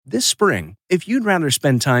This spring, if you'd rather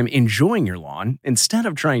spend time enjoying your lawn instead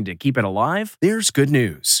of trying to keep it alive, there's good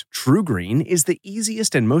news. True Green is the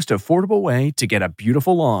easiest and most affordable way to get a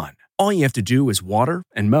beautiful lawn. All you have to do is water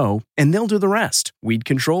and mow, and they'll do the rest. Weed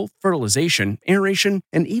control, fertilization, aeration,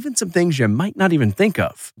 and even some things you might not even think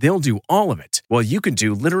of. They'll do all of it, while you can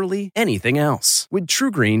do literally anything else. With True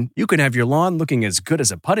Green, you can have your lawn looking as good as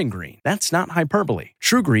a putting green. That's not hyperbole.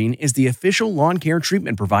 True Green is the official lawn care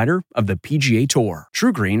treatment provider of the PGA Tour.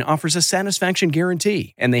 True Green offers a satisfaction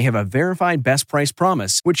guarantee, and they have a verified best price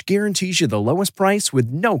promise, which guarantees you the lowest price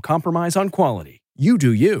with no compromise on quality. You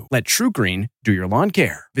do you. Let True Green do your lawn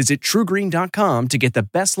care. Visit truegreen.com to get the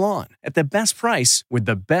best lawn at the best price with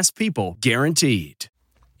the best people guaranteed.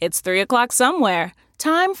 It's 3 o'clock somewhere.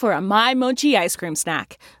 Time for a My Mochi ice cream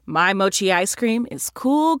snack. My Mochi ice cream is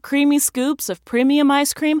cool, creamy scoops of premium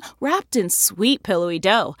ice cream wrapped in sweet, pillowy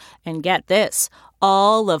dough. And get this,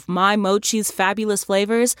 all of My Mochi's fabulous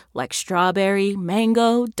flavors like strawberry,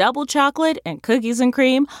 mango, double chocolate, and cookies and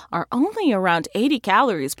cream are only around 80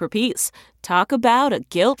 calories per piece. Talk about a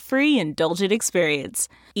guilt-free, indulgent experience.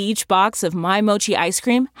 Each box of My Mochi ice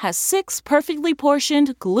cream has 6 perfectly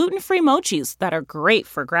portioned, gluten-free mochis that are great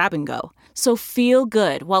for grab and go. So feel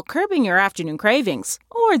good while curbing your afternoon cravings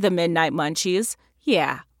or the midnight munchies.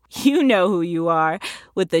 Yeah, you know who you are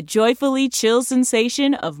with the joyfully chill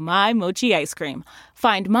sensation of My Mochi ice cream.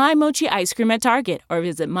 Find My Mochi ice cream at Target or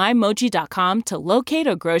visit mymochi.com to locate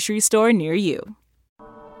a grocery store near you.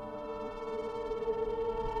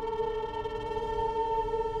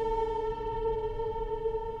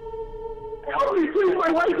 Help me, please.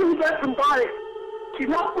 My wife is dead from dying. She's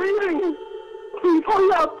not breathing. Please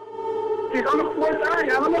hurry up. She's on the floor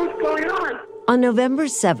dying. I don't know what's going on. On November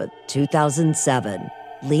 7th, 2007,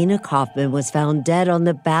 Lina Kaufman was found dead on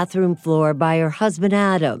the bathroom floor by her husband,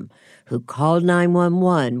 Adam, who called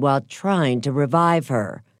 911 while trying to revive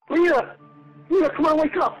her. Lina, come on,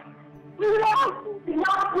 wake up. Lina, she's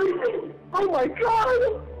not breathing. Oh, my God.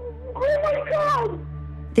 Oh, my God.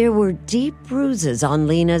 There were deep bruises on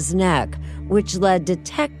Lina's neck, which led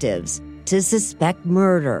detectives to suspect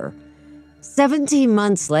murder. 17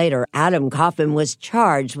 months later, Adam Kaufman was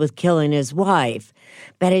charged with killing his wife.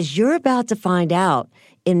 But as you're about to find out,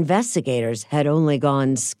 investigators had only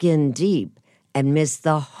gone skin deep and missed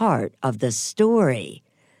the heart of the story.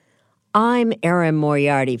 I'm Erin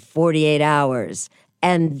Moriarty, 48 Hours,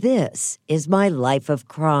 and this is my life of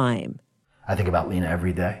crime. I think about Lina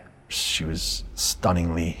every day. She was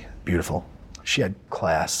stunningly beautiful. She had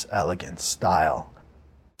class, elegance, style.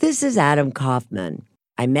 This is Adam Kaufman.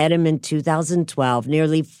 I met him in 2012,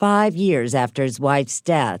 nearly 5 years after his wife's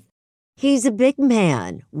death. He's a big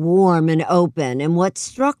man, warm and open, and what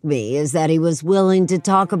struck me is that he was willing to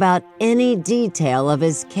talk about any detail of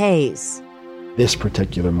his case. This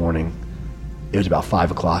particular morning, it was about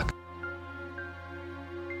 5 o'clock.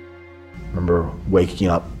 I remember waking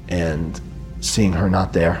up and seeing her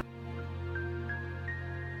not there.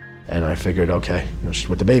 And I figured, okay, she's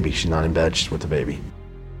with the baby. She's not in bed, she's with the baby.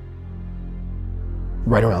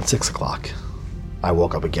 Right around 6 o'clock, I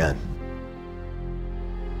woke up again.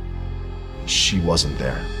 She wasn't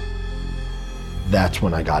there. That's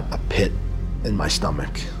when I got a pit in my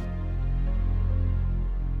stomach.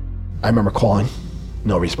 I remember calling,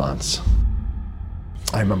 no response.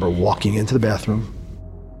 I remember walking into the bathroom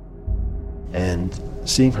and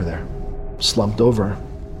seeing her there, slumped over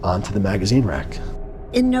onto the magazine rack.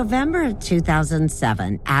 In November of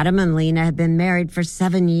 2007, Adam and Lina had been married for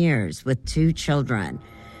 7 years with 2 children.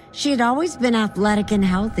 She had always been athletic and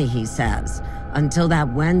healthy, he says, until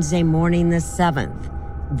that Wednesday morning, the 7th.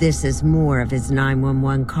 This is more of his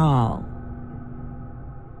 911 call.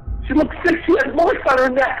 She looks sick. She has marks on her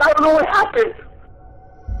neck. I don't know what happened.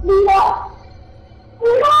 Lina!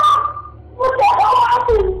 What the hell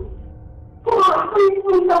happened? Come on, please,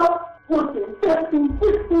 Lina! 14, 15,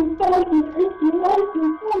 16, 17, 18,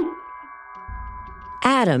 19, 20.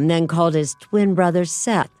 Adam then called his twin brother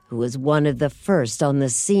Seth, who was one of the first on the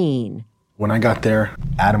scene. When I got there,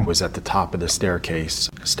 Adam was at the top of the staircase,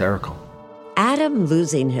 hysterical. Adam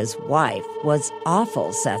losing his wife was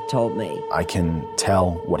awful, Seth told me. I can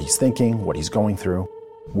tell what he's thinking, what he's going through.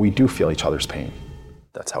 We do feel each other's pain.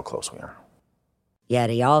 That's how close we are. Yet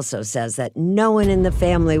he also says that no one in the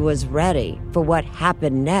family was ready for what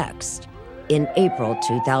happened next in April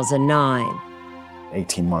 2009.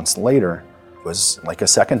 18 months later, it was like a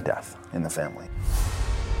second death in the family.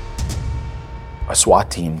 A SWAT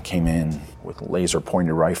team came in with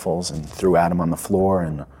laser-pointed rifles and threw Adam on the floor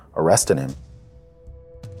and arrested him.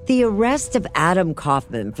 The arrest of Adam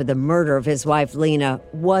Kaufman for the murder of his wife Lina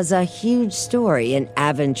was a huge story in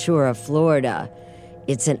Aventura, Florida.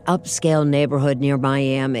 It's an upscale neighborhood near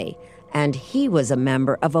Miami, and he was a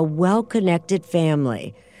member of a well-connected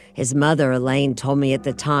family. His mother, Elaine, told me at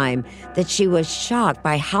the time that she was shocked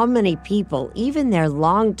by how many people, even their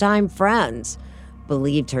longtime friends,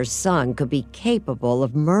 believed her son could be capable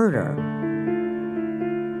of murder.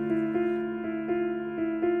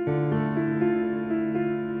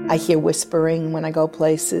 I hear whispering when I go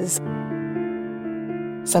places.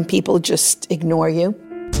 Some people just ignore you.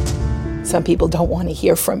 Some people don't want to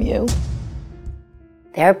hear from you.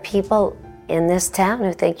 There are people in this town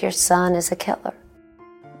who think your son is a killer.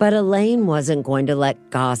 But Elaine wasn't going to let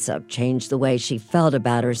gossip change the way she felt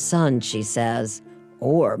about her son, she says,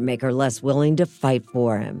 or make her less willing to fight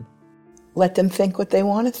for him. Let them think what they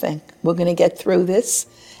want to think. We're going to get through this,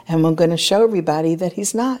 and we're going to show everybody that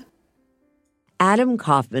he's not. Adam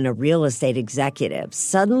Kaufman, a real estate executive,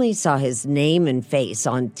 suddenly saw his name and face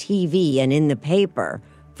on TV and in the paper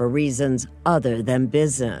for reasons other than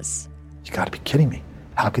business. You gotta be kidding me.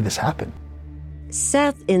 How could this happen?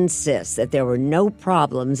 Seth insists that there were no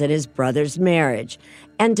problems in his brother's marriage.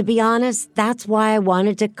 And to be honest, that's why I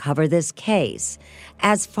wanted to cover this case.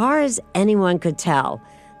 As far as anyone could tell,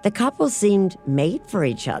 the couple seemed made for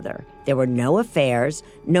each other. There were no affairs,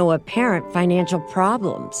 no apparent financial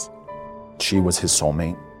problems. She was his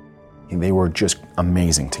soulmate. They were just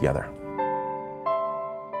amazing together.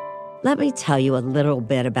 Let me tell you a little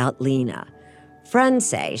bit about Lina. Friends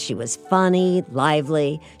say she was funny,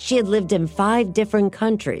 lively. She had lived in 5 different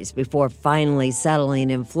countries before finally settling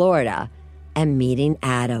in Florida and meeting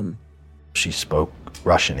Adam. She spoke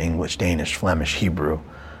Russian, English, Danish, Flemish, Hebrew,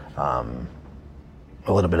 a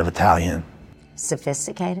little bit of Italian.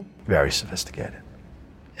 Sophisticated? Very sophisticated.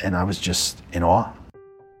 And I was just in awe.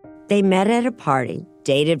 They met at a party,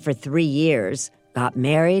 dated for 3 years, got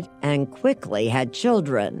married, and quickly had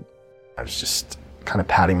children. I was just kind of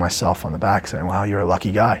patting myself on the back saying, wow, you're a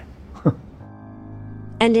lucky guy.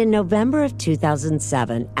 And in November of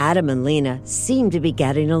 2007, Adam and Lina seemed to be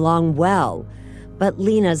getting along well. But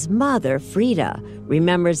Lina's mother, Frida,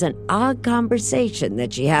 remembers an odd conversation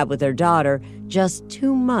that she had with her daughter just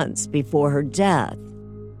 2 months before her death.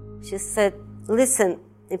 She said, listen,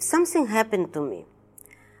 if something happened to me,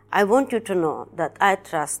 I want you to know that I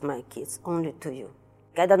trust my kids only to you.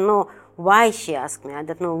 I don't know why she asked me. I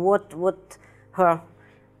don't know what her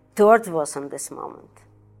thought was on this moment.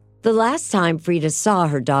 The last time Frida saw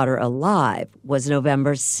her daughter alive was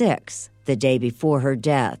November 6th, the day before her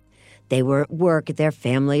death. They were at work at their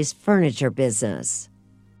family's furniture business.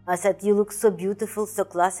 I said, you look so beautiful, so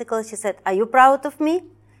classical. She said, are you proud of me? I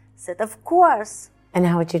said, of course. And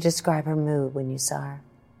how would you describe her mood when you saw her?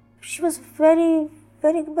 She was very,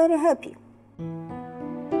 very, very happy.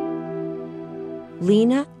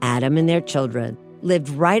 Lina, Adam, and their children lived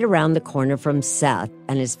right around the corner from Seth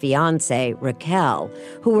and his fiancée, Raquel,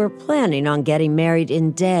 who were planning on getting married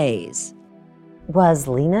in days. Was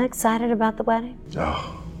Lina excited about the wedding?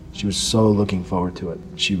 Oh, she was so looking forward to it.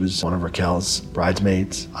 She was one of Raquel's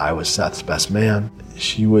bridesmaids. I was Seth's best man.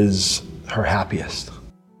 She was her happiest.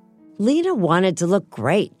 Lina wanted to look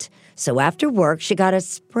great, so after work she got a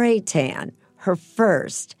spray tan, her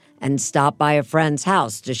first, and stopped by a friend's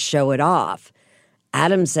house to show it off.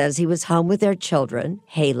 Adam says he was home with their children.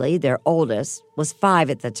 Haley, their oldest, was 5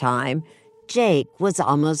 at the time. Jake was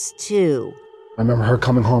almost 2. I remember her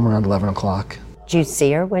coming home around 11 o'clock. Did you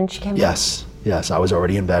see her when she came Yes. I was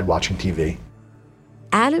already in bed watching TV.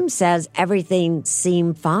 Adam says everything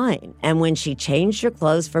seemed fine, and when she changed her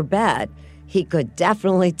clothes for bed, he could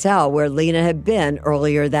definitely tell where Lina had been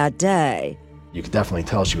earlier that day. You could definitely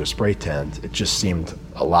tell she was spray tanned. It just seemed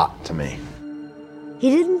a lot to me. He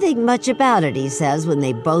didn't think much about it, he says, when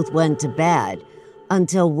they both went to bed,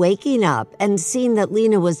 until waking up and seeing that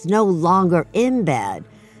Lina was no longer in bed,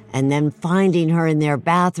 and then finding her in their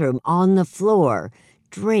bathroom on the floor,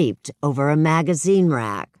 draped over a magazine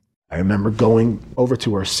rack. I remember going over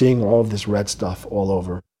to her, seeing all of this red stuff all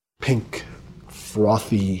over, pink,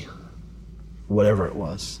 frothy, whatever it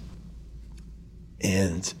was.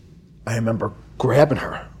 And I remember grabbing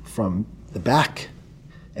her from the back,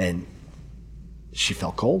 and she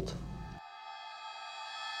felt cold.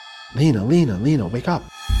 Lina, wake up.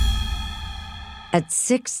 At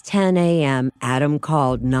 6:10 a.m., Adam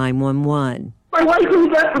called 911. My wife is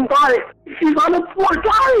dead from body. She's on the floor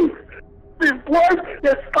dying. There's blood,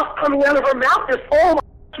 there's stuff coming out of her mouth, there's foam.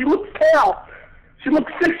 She looks pale. She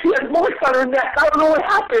looks sick, she has marks on her neck. I don't know what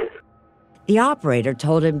happened. The operator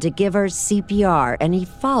told him to give her CPR, and he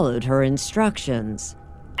followed her instructions.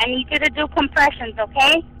 I need you to do compressions,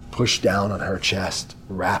 okay? Push down on her chest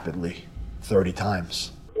rapidly, 30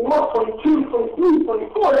 times. 1, 22, 23,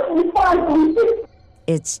 24, 25, 26.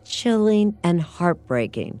 It's chilling and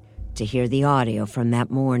heartbreaking to hear the audio from that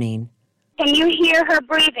morning. Can you hear her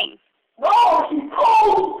breathing? No, she's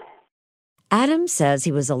cold. Adam says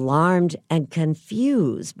he was alarmed and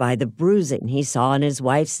confused by the bruising he saw on his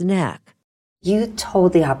wife's neck. You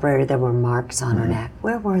told the operator there were marks on her neck.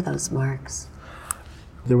 Where were those marks?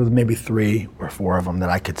 There were maybe 3 or 4 of them that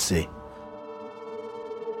I could see.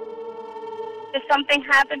 Did something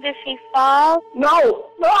happen? Did she fall? No.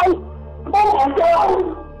 Oh,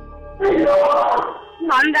 no.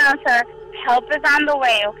 Calm down, sir. Help is on the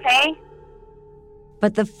way, okay?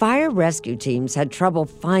 But the fire rescue teams had trouble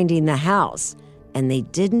finding the house, and they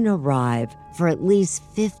didn't arrive for at least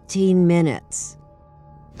 15 minutes.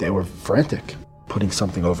 They were frantic, putting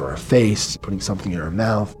something over her face, putting something in her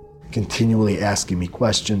mouth, continually asking me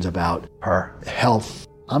questions about her health.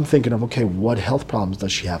 I'm thinking of, okay, what health problems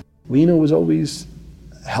does she have? Lina was always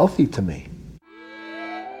healthy to me.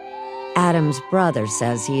 Adam's brother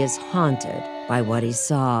says he is haunted by what he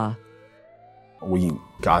saw. We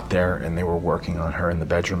got there and they were working on her in the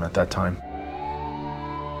bedroom at that time.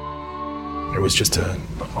 It was just an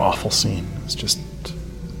awful scene. It was just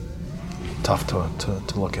tough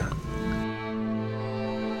to look at.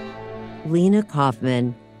 Lina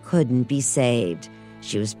Kaufman couldn't be saved.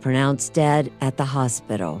 She was pronounced dead at the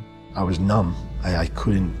hospital. I was numb. I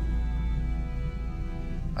couldn't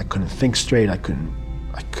think straight. I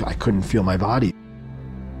couldn't feel my body.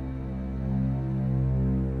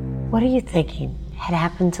 What are you thinking had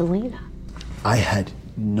happened to Lina? I had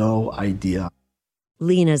no idea.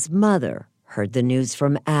 Lina's mother heard the news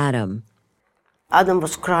from Adam. Adam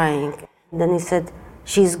was crying. Then he said,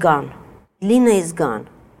 she's gone. Lina is gone.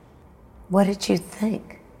 What did you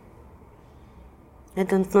think? I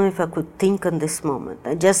don't know if I could think on this moment.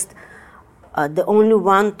 I just, the only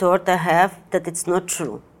one thought I have that it's not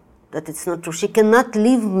true. That it's not true. She cannot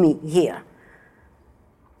leave me here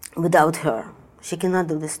without her. She cannot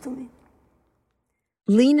do this to me.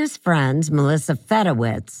 Lina's friend, Melissa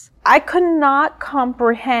Fedowitz. I could not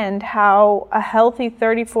comprehend how a healthy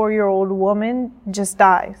 34-year-old woman just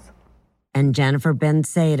dies. And Jennifer Ben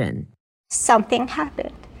Sadin. Something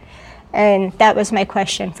happened. And that was my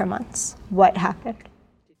question for months. What happened?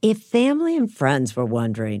 If family and friends were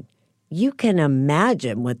wondering, you can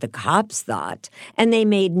imagine what the cops thought. And they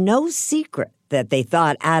made no secret that they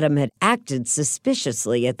thought Adam had acted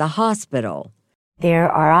suspiciously at the hospital.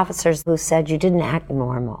 There are officers who said you didn't act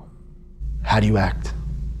normal. How do you act?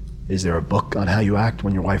 Is there a book on how you act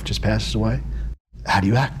when your wife just passes away? How do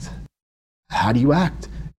you act? How do you act?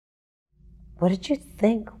 What did you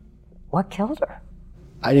think? What killed her?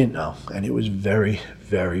 I didn't know, and it was very,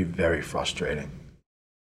 very, very frustrating.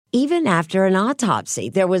 Even after an autopsy,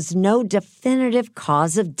 there was no definitive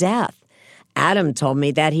cause of death. Adam told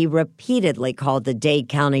me that he repeatedly called the Dade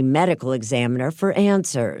County medical examiner for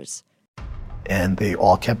answers. And they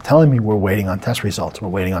all kept telling me, we're waiting on test results, we're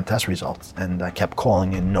waiting on test results. And I kept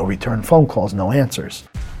calling in, no return phone calls, no answers.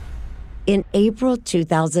 In April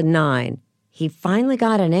 2009, he finally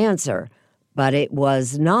got an answer, but it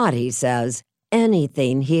was not, he says,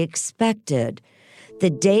 anything he expected.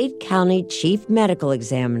 The Dade County Chief Medical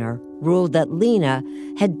Examiner ruled that Lina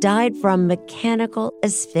had died from mechanical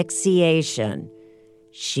asphyxiation.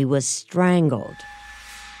 She was strangled.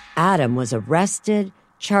 Adam was arrested,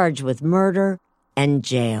 charged with murder, and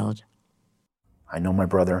jailed. I know my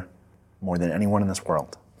brother more than anyone in this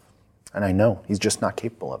world. And I know he's just not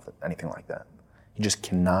capable of anything like that. He just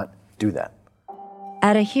cannot do that.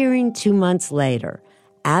 At a hearing 2 months later,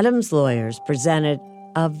 Adam's lawyers presented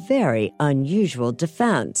a very unusual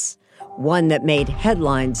defense, one that made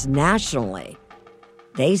headlines nationally.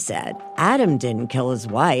 They said Adam didn't kill his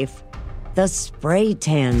wife, the spray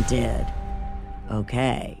tan did.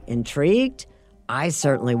 Okay, intrigued? I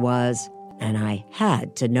certainly was, and I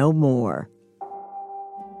had to know more.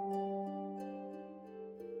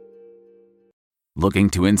 Looking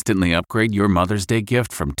to instantly upgrade your Mother's Day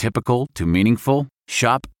gift from typical to meaningful?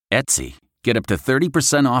 Shop Etsy. Get up to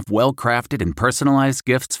 30% off well-crafted and personalized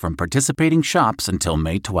gifts from participating shops until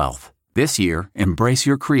May 12th. This year, embrace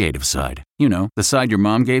your creative side. You know, the side your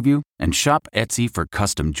mom gave you. And shop Etsy for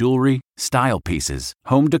custom jewelry, style pieces,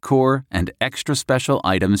 home decor, and extra special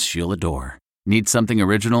items she'll adore. Need something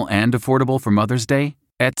original and affordable for Mother's Day?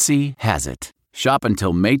 Etsy has it. Shop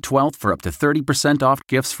until May 12th for up to 30% off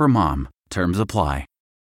gifts for mom. Terms apply.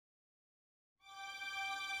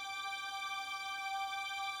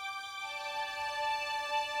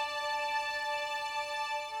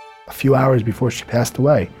 A few hours before she passed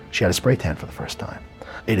away, she had a spray tan for the first time.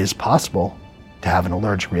 It is possible to have an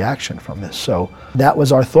allergic reaction from this. So that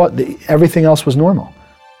was our thought. Everything else was normal.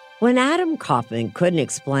 When Adam Kaufman couldn't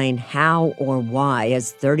explain how or why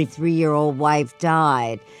his 33-year-old wife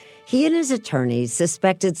died, he and his attorneys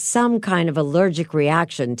suspected some kind of allergic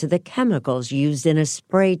reaction to the chemicals used in a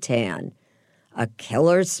spray tan. A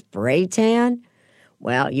killer spray tan?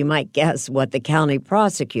 Well, you might guess what the county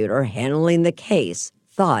prosecutor handling the case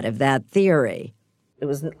thought of that theory. It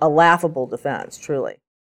was a laughable defense, truly.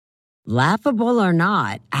 Laughable or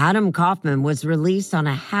not, Adam Kaufman was released on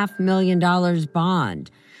a $500,000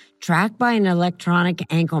 bond. Tracked by an electronic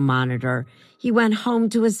ankle monitor, he went home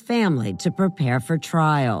to his family to prepare for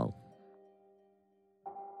trial.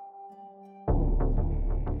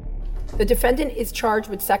 The defendant is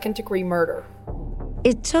charged with second-degree murder.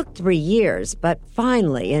 It took 3 years, but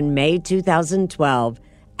finally, in May 2012,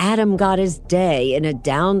 Adam got his day in a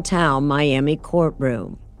downtown Miami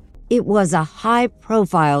courtroom. It was a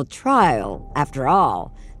high-profile trial, after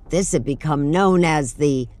all. This had become known as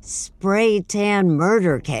the spray tan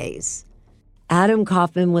murder case. Adam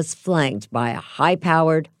Kaufman was flanked by a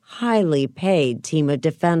high-powered, highly paid team of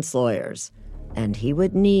defense lawyers, and he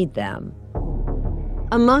would need them.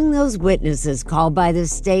 Among those witnesses called by the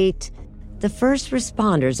state, the first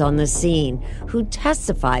responders on the scene who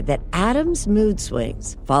testified that Adam's mood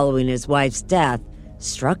swings following his wife's death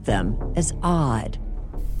struck them as odd.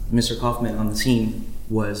 Mr. Kaufman on the scene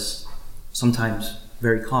was sometimes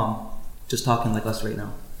very calm, just talking like us right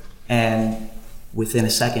now. And within a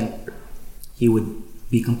second, he would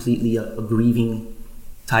be completely a grieving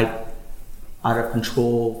type, out of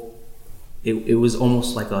control. It was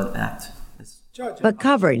almost like an act. But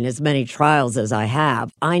covering as many trials as I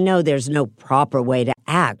have, I know there's no proper way to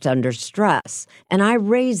act under stress, and I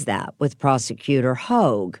raised that with Prosecutor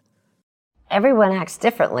Hogue. Everyone acts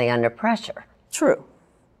differently under pressure. True.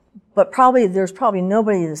 But there's probably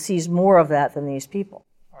nobody that sees more of that than these people.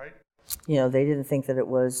 Right. They didn't think that it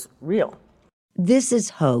was real. This is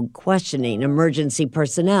Hogue questioning emergency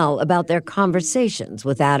personnel about their conversations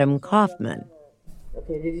with Adam Kaufman.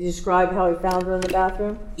 Okay, did you describe how he found her in the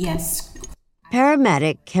bathroom? Yes.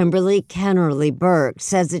 Paramedic Kimberly Kennerly Burke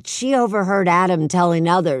says that she overheard Adam telling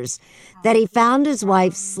others that he found his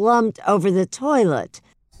wife slumped over the toilet.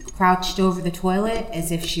 Crouched over the toilet as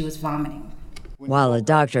if she was vomiting. While a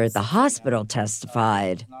doctor at the hospital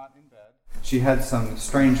testified. She had some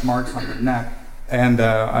strange marks on her neck, and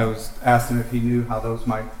I was asked him if he knew how those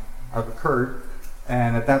might have occurred.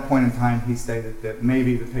 And at that point in time, he stated that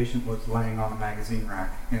maybe the patient was laying on a magazine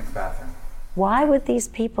rack in the bathroom. Why would these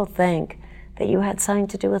people think that you had something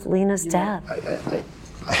to do with Lina's death?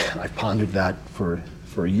 I pondered that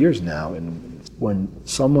for years now, and when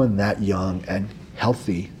someone that young and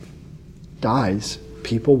healthy dies,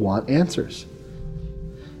 people want answers.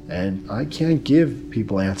 And I can't give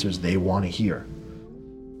people answers they want to hear.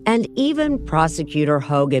 And even Prosecutor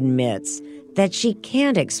Hogue admits that she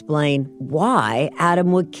can't explain why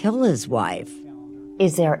Adam would kill his wife.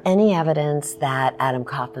 Is there any evidence that Adam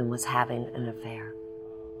Kaufman was having an affair?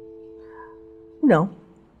 No.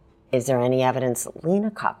 Is there any evidence that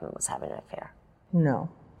Lina Kaufman was having an affair? No.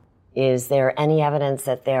 Is there any evidence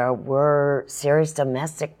that there were serious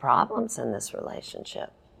domestic problems in this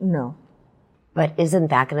relationship? No. But isn't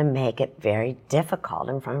that going to make it very difficult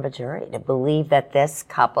in front of a jury to believe that this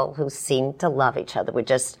couple who seemed to love each other would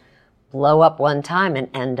just blow up one time and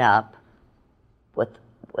end up with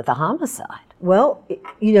a homicide? Well,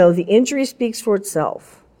 the injury speaks for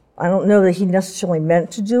itself. I don't know that he necessarily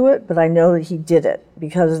meant to do it, but I know that he did it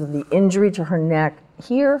because of the injury to her neck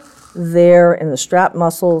here, there, and the strap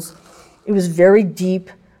muscles. It was very deep,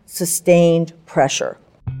 sustained pressure.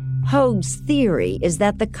 Hogue's theory is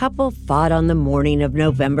that the couple fought on the morning of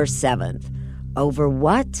November 7th. Over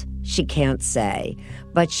what? She can't say.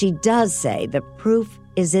 But she does say the proof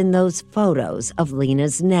is in those photos of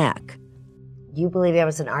Lina's neck. You believe there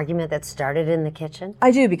was an argument that started in the kitchen?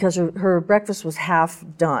 I do, because her breakfast was half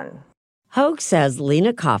done. Hogue says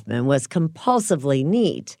Lina Kaufman was compulsively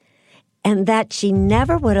neat and that she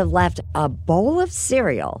never would have left a bowl of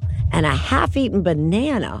cereal and a half-eaten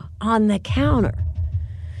banana on the counter.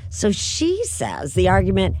 So she says the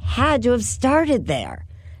argument had to have started there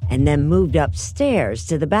and then moved upstairs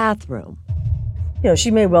to the bathroom.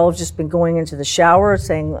 She may well have just been going into the shower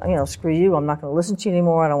saying, screw you, I'm not going to listen to you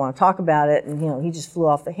anymore, I don't want to talk about it. And, he just flew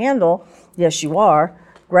off the handle. Yes, you are.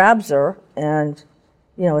 Grabs her. And,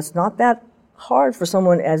 it's not that hard for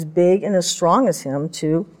someone as big and as strong as him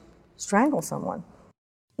to strangle someone.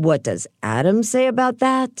 What does Adam say about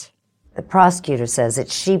that? The prosecutor says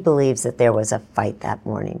that she believes that there was a fight that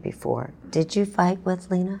morning before. Did you fight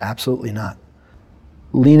with Lina? Absolutely not.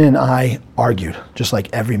 Lina and I argued, just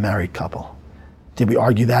like every married couple. Did we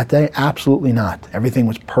argue that day? Absolutely not. Everything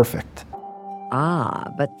was perfect.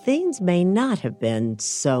 But things may not have been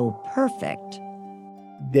so perfect.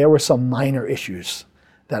 There were some minor issues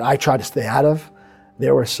that I tried to stay out of.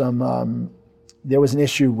 There was an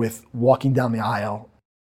issue with walking down the aisle.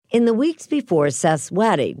 In the weeks before Seth's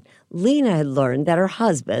wedding, Lina had learned that her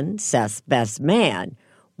husband, Seth's best man,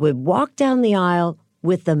 would walk down the aisle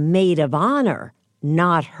with the maid of honor,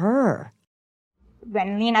 not her.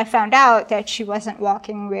 When Lina found out that she wasn't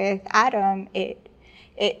walking with Adam, it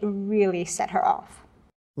really set her off.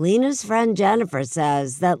 Lina's friend Jennifer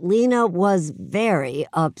says that Lina was very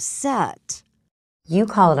upset. You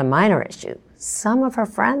call it a minor issue. Some of her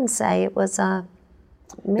friends say it was a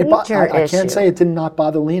major issue. I can't say it did not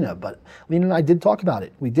bother Lina, but Lina and I did talk about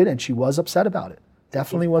it. We did, and she was upset about it.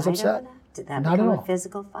 Definitely was upset. Did that Not become at all. a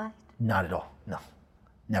physical fight? Not at all. No,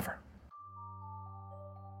 never.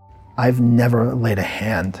 I've never laid a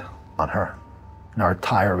hand on her in our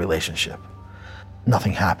entire relationship.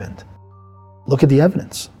 Nothing happened. Look at the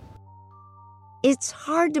evidence. It's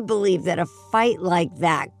hard to believe that a fight like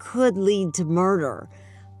that could lead to murder.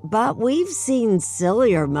 But we've seen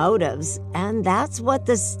sillier motives, and that's what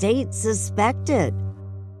the state suspected.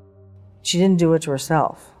 She didn't do it to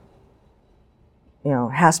herself. You know,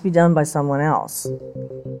 it has to be done by someone else.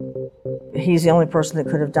 He's the only person that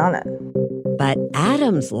could have done it. But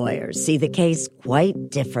Adam's lawyers see the case quite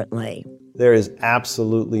differently. There is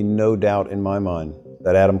absolutely no doubt in my mind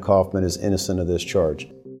that Adam Kaufman is innocent of this charge.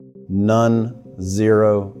 None,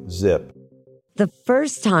 zero, zip. The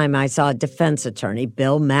first time I saw defense attorney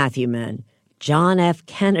Bill Matthewman, John F.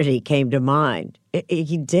 Kennedy came to mind.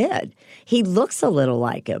 He did. He looks a little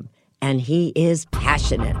like him, and he is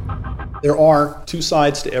passionate. There are two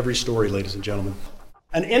sides to every story, ladies and gentlemen.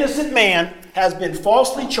 An innocent man has been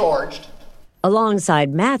falsely charged.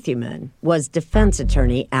 Alongside Matthewman was defense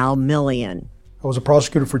attorney Al Millian. I was a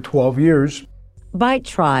prosecutor for 12 years. By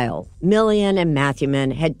trial, Millian and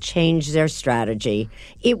Matthewman had changed their strategy.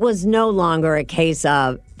 It was no longer a case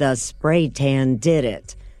of the spray tan did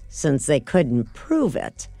it, since they couldn't prove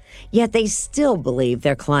it. Yet they still believed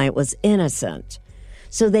their client was innocent.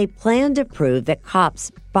 So they planned to prove that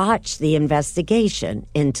cops botched the investigation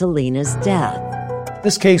into Lina's death.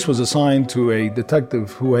 This case was assigned to a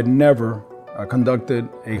detective who had never conducted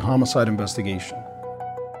a homicide investigation.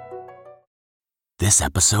 This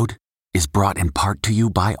episode is brought in part to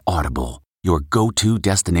you by Audible, your go-to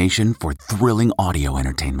destination for thrilling audio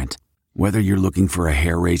entertainment. Whether you're looking for a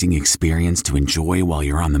hair-raising experience to enjoy while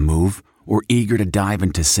you're on the move, or eager to dive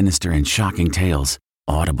into sinister and shocking tales,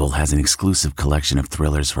 Audible has an exclusive collection of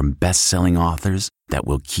thrillers from best-selling authors that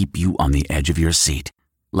will keep you on the edge of your seat.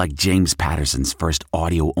 Like James Patterson's first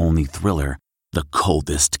audio-only thriller, The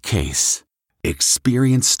Coldest Case.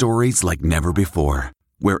 Experience stories like never before,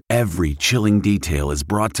 where every chilling detail is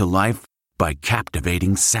brought to life by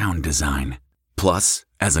captivating sound design. Plus,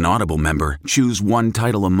 as an Audible member, choose one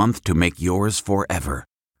title a month to make yours forever.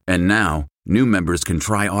 And now, new members can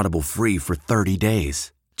try Audible free for 30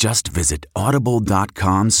 days. Just visit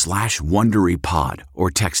audible.com/WonderyPod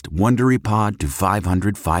or text WonderyPod to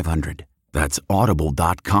 500-500. That's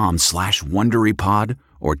audible.com/WonderyPod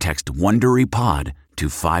or text WonderyPod to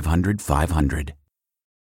 500-500.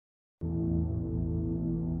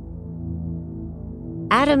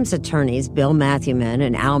 Adam's attorneys, Bill Matthewman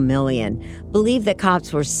and Al Millian, believed that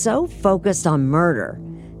cops were so focused on murder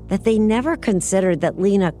that they never considered that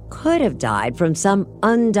Lina could have died from some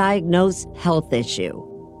undiagnosed health issue.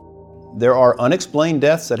 There are unexplained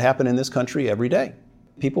deaths that happen in this country every day.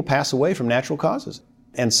 People pass away from natural causes.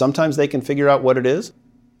 And sometimes they can figure out what it is.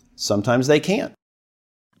 Sometimes they can't.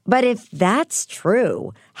 But if that's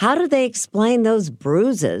true, how do they explain those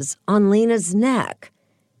bruises on Lina's neck?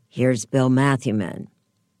 Here's Bill Matthewman.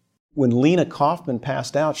 When Lina Kaufman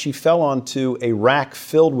passed out, she fell onto a rack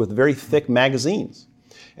filled with very thick magazines.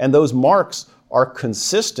 And those marks are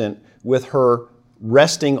consistent with her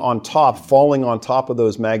resting on top, falling on top of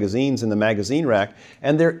those magazines in the magazine rack,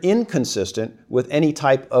 and they're inconsistent with any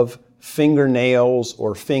type of fingernails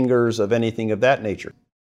or fingers of anything of that nature.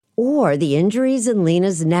 Or the injuries in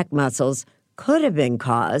Lina's neck muscles could have been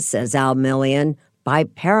caused, says Al Millian, by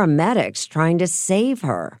paramedics trying to save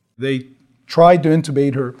her. They tried to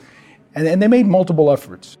intubate her, and they made multiple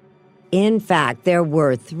efforts. In fact, there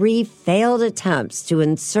were 3 failed attempts to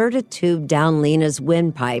insert a tube down Lina's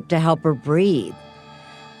windpipe to help her breathe.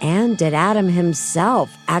 And did Adam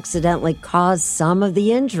himself accidentally cause some of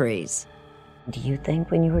the injuries? Do you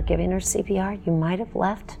think when you were giving her CPR, you might have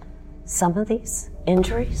left some of these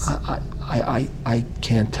injuries? I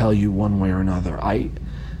can't tell you one way or another.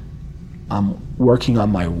 I'm working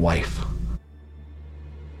on my wife.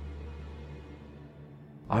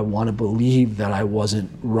 I want to believe that I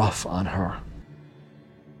wasn't rough on her.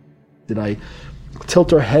 Did I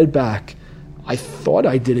tilt her head back? I thought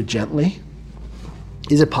I did it gently.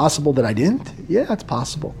 Is it possible that I didn't? Yeah, it's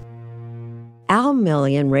possible. Al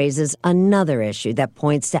Millian raises another issue that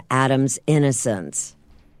points to Adam's innocence.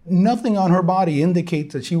 Nothing on her body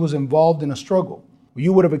indicates that she was involved in a struggle.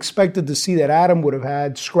 You would have expected to see that Adam would have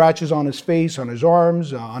had scratches on his face, on his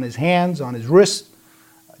arms, on his hands, on his wrists,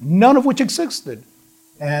 none of which existed.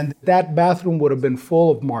 And that bathroom would have been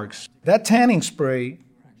full of marks. That tanning spray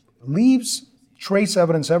leaves trace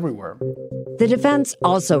evidence everywhere. The defense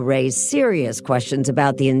also raised serious questions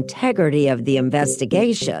about the integrity of the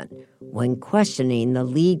investigation when questioning the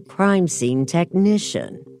lead crime scene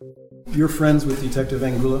technician. You're friends with Detective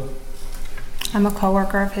Angulo? I'm a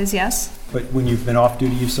coworker of his, yes. But when you've been off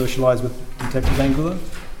duty, you socialize with Detective Angulo?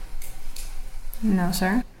 No,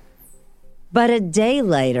 sir. But a day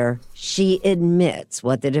later, she admits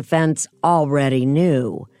what the defense already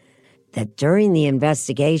knew, that during the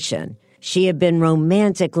investigation, she had been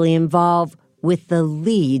romantically involved with the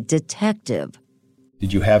lead detective.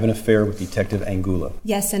 Did you have an affair with Detective Angulo?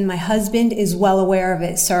 Yes, and my husband is well aware of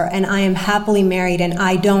it, sir, and I am happily married, and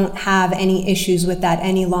I don't have any issues with that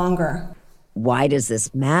any longer. Why does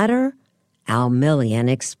this matter? Al Millian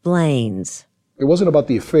explains. It wasn't about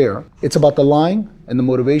the affair. It's about the lying and the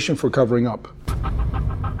motivation for covering up.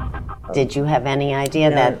 Did you have any idea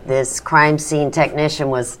that this crime scene technician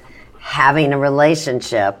was having a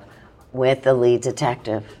relationship with the lead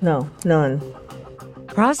detective? No, none.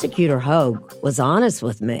 Prosecutor Hogue was honest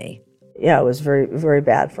with me. Yeah, it was very, very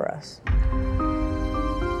bad for us.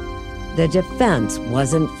 The defense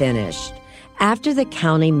wasn't finished. After the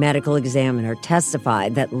county medical examiner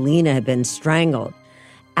testified that Lina had been strangled,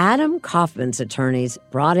 Adam Kaufman's attorneys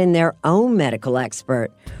brought in their own medical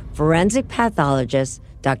expert, forensic pathologist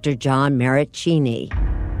Dr. John Maricchini.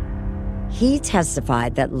 He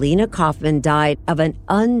testified that Lina Kaufman died of an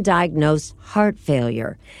undiagnosed heart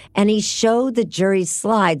failure, and he showed the jury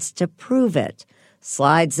slides to prove it.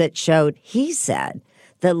 Slides that showed, he said,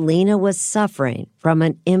 that Lina was suffering from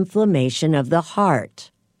an inflammation of the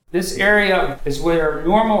heart. This area is where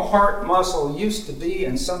normal heart muscle used to be,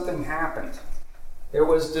 and something happened. There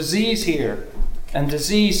was disease here, and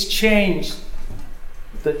disease changed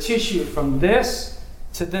the tissue from this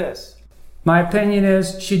to this. My opinion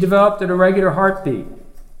is she developed an irregular heartbeat.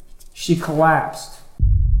 She collapsed.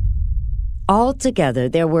 Altogether,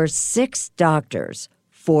 there were 6 doctors,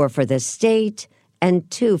 4 for the state and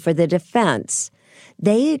 2 for the defense.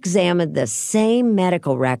 They examined the same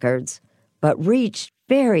medical records, but reached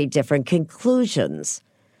very different conclusions.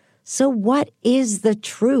 So what is the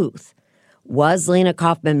truth? Was Lina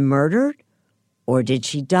Kaufman murdered, or did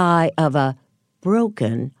she die of a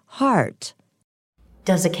broken heart?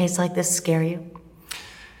 Does a case like this scare you?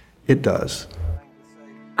 It does.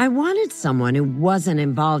 I wanted someone who wasn't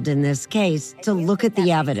involved in this case to look at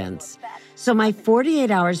the evidence. So my 48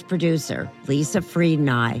 Hours producer, Lisa Freed, and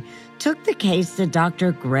I took the case to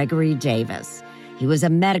Dr. Gregory Davis. He was a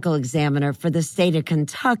medical examiner for the state of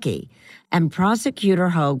Kentucky, and Prosecutor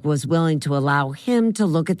Hogue was willing to allow him to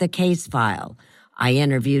look at the case file. I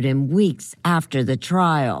interviewed him weeks after the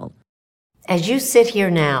trial. As you sit here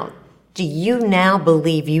now, do you now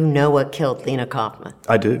believe you know what killed Lina Kaufman?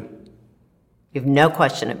 I do. You have no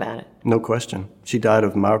question about it? No question. She died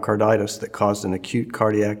of myocarditis that caused an acute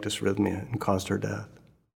cardiac dysrhythmia and caused her death.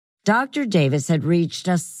 Dr. Davis had reached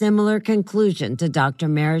a similar conclusion to Dr.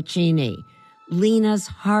 Maricchini. Lina's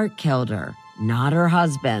heart killed her, not her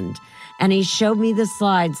husband. And he showed me the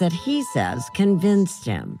slides that he says convinced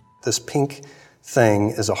him. This pink thing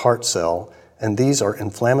is a heart cell, and these are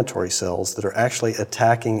inflammatory cells that are actually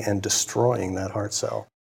attacking and destroying that heart cell.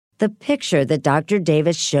 The picture that Dr.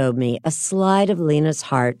 Davis showed me, a slide of Lina's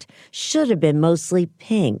heart, should have been mostly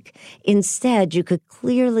pink. Instead, you could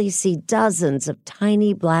clearly see dozens of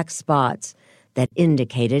tiny black spots that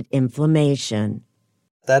indicated inflammation.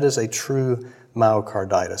 That is a true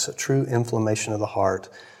myocarditis, a true inflammation of the heart,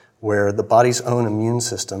 where the body's own immune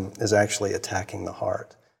system is actually attacking the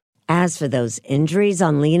heart. As for those injuries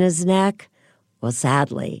on Lina's neck, well,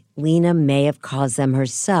 sadly, Lina may have caused them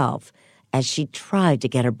herself as she tried to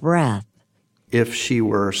get her breath. If she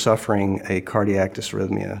were suffering a cardiac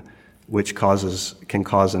dysrhythmia, which can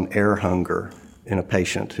cause an air hunger in a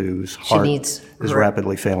patient whose heart is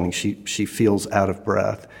rapidly failing, she feels out of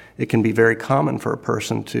breath, it can be very common for a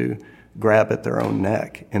person to grab at their own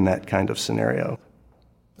neck in that kind of scenario.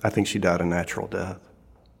 I think she died a natural death.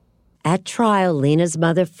 At trial, Lina's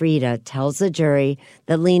mother, Frida, tells the jury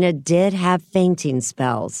that Lina did have fainting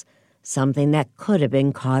spells, something that could have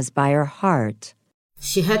been caused by her heart.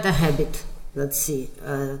 She had a habit,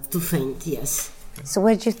 to faint, yes. So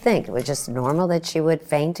what did you think? It was just normal that she would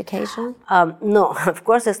faint occasionally? No, of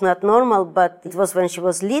course it's not normal, but it was when she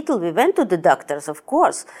was little. We went to the doctors, of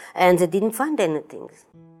course, and they didn't find anything.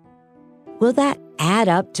 Will that add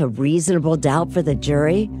up to reasonable doubt for the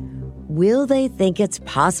jury? Will they think it's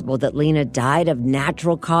possible that Lina died of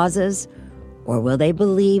natural causes? Or will they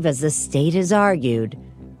believe, as the state has argued,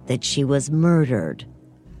 that she was murdered?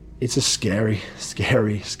 It's a scary,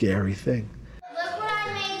 scary, scary thing.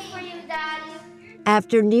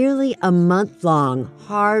 After nearly a month-long,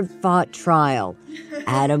 hard-fought trial,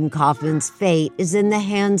 Adam Kaufman's fate is in the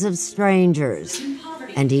hands of strangers,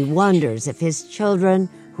 and he wonders if his children,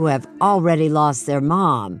 who have already lost their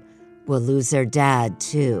mom, will lose their dad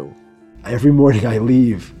too. Every morning I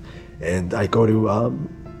leave, and I go to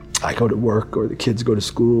work, or the kids go to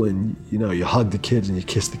school, and you hug the kids and you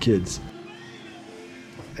kiss the kids,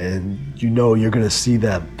 and you're gonna see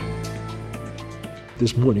them.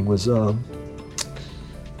 This morning was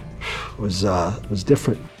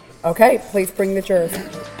different. Okay, please bring the jurors.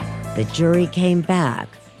 The jury came back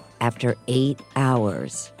after 8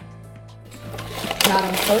 hours.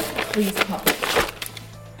 Madam Clerk, please come.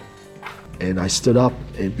 And I stood up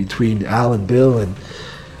in between Al and Bill and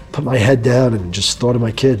put my head down and just thought of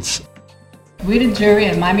my kids. We, the jury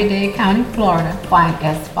in Miami-Dade County, Florida, find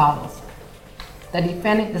as follows. The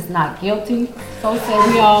defendant is not guilty, so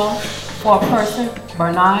say we all, for a person,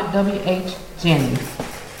 Bernard W.H. Jennings.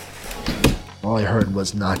 All I heard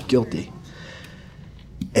was not guilty.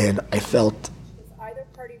 And I felt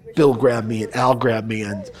Bill grabbed me and Al grabbed me,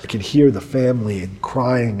 and I could hear the family and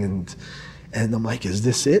crying, and I'm like, is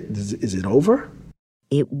this it? Is it over?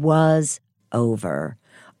 It was over.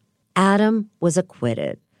 Adam was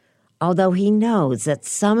acquitted, although he knows that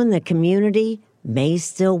some in the community may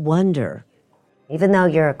still wonder. Even though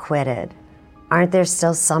you're acquitted, aren't there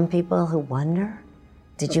still some people who wonder?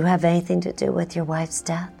 Did you have anything to do with your wife's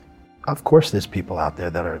death? Of course there's people out there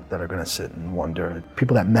that are going to sit and wonder.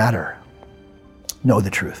 People that matter know the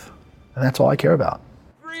truth, and that's all I care about.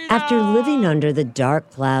 After living under the dark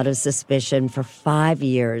cloud of suspicion for 5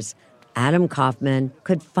 years, Adam Kaufman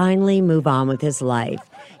could finally move on with his life.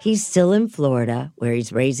 He's still in Florida, where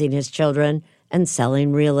he's raising his children and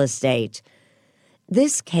selling real estate.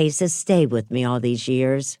 This case has stayed with me all these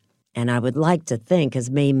years, and I would like to think has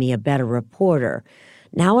made me a better reporter.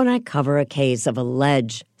 Now when I cover a case of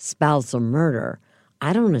alleged spousal murder,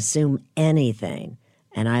 I don't assume anything,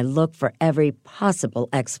 and I look for every possible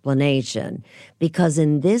explanation, because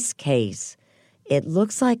in this case, it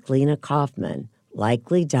looks like Lina Kaufman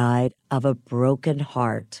likely died of a broken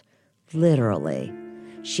heart, literally.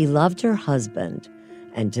 She loved her husband,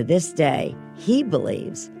 and to this day, he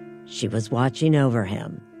believes she was watching over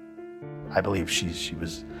him. I believe she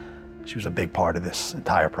was a big part of this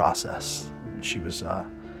entire process. She was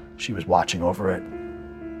watching over it.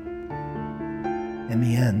 In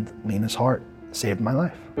the end, Lina's heart saved my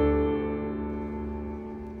life.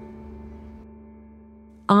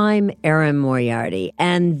 I'm Erin Moriarty,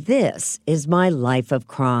 and this is My Life of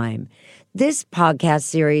Crime. This podcast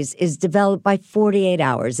series is developed by 48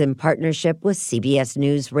 Hours in partnership with CBS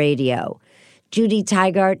News Radio. Judy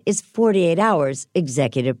Tygart is 48 Hours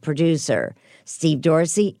executive producer. Steve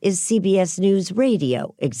Dorsey is CBS News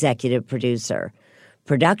Radio executive producer.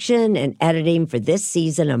 Production and editing for this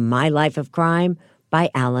season of My Life of Crime by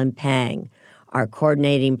Alan Pang. Our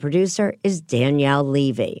coordinating producer is Danielle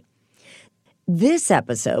Levy. This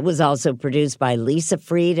episode was also produced by Lisa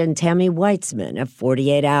Freed and Tammy Weitzman of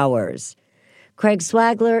 48 Hours. Craig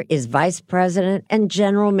Swagler is Vice President and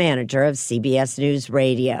General Manager of CBS News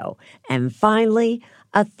Radio. And finally,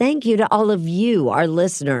 a thank you to all of you, our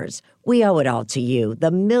listeners. We owe it all to you,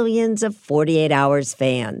 the millions of 48 Hours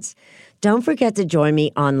fans. Don't forget to join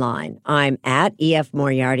me online. I'm at EF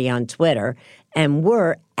Moriarty on Twitter, and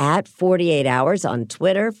we're at 48 Hours on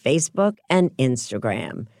Twitter, Facebook, and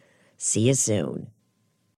Instagram. See you soon.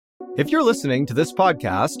 If you're listening to this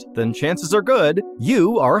podcast, then chances are good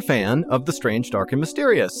you are a fan of The Strange, Dark, and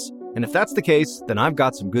Mysterious. And if that's the case, then I've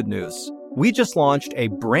got some good news. We just launched a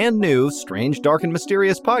brand new Strange, Dark, and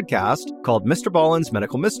Mysterious podcast called Mr. Ballen's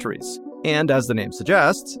Medical Mysteries. And as the name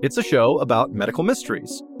suggests, it's a show about medical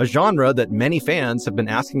mysteries, a genre that many fans have been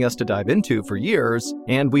asking us to dive into for years,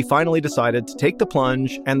 and we finally decided to take the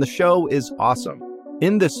plunge, and the show is awesome.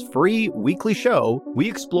 In this free weekly show, we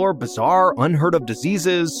explore bizarre, unheard of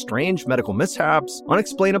diseases, strange medical mishaps,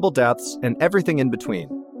 unexplainable deaths, and everything in between.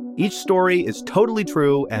 Each story is totally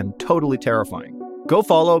true and totally terrifying. Go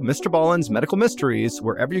follow Mr. Ballen's Medical Mysteries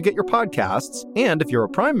wherever you get your podcasts, and if you're a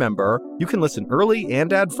Prime member, you can listen early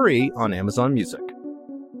and ad-free on Amazon Music.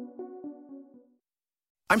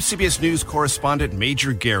 I'm CBS News correspondent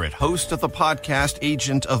Major Garrett, host of the podcast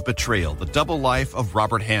Agent of Betrayal, The Double Life of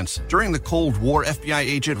Robert Hanssen. During the Cold War, FBI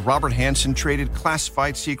agent Robert Hanssen traded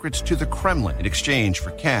classified secrets to the Kremlin in exchange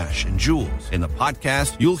for cash and jewels. In the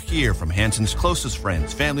podcast, you'll hear from Hanssen's closest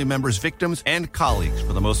friends, family members, victims, and colleagues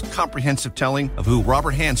for the most comprehensive telling of who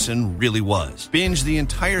Robert Hanssen really was. Binge the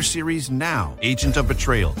entire series now. Agent of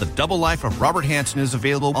Betrayal, The Double Life of Robert Hanssen is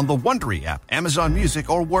available on the Wondery app, Amazon Music,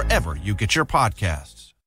 or wherever you get your podcasts.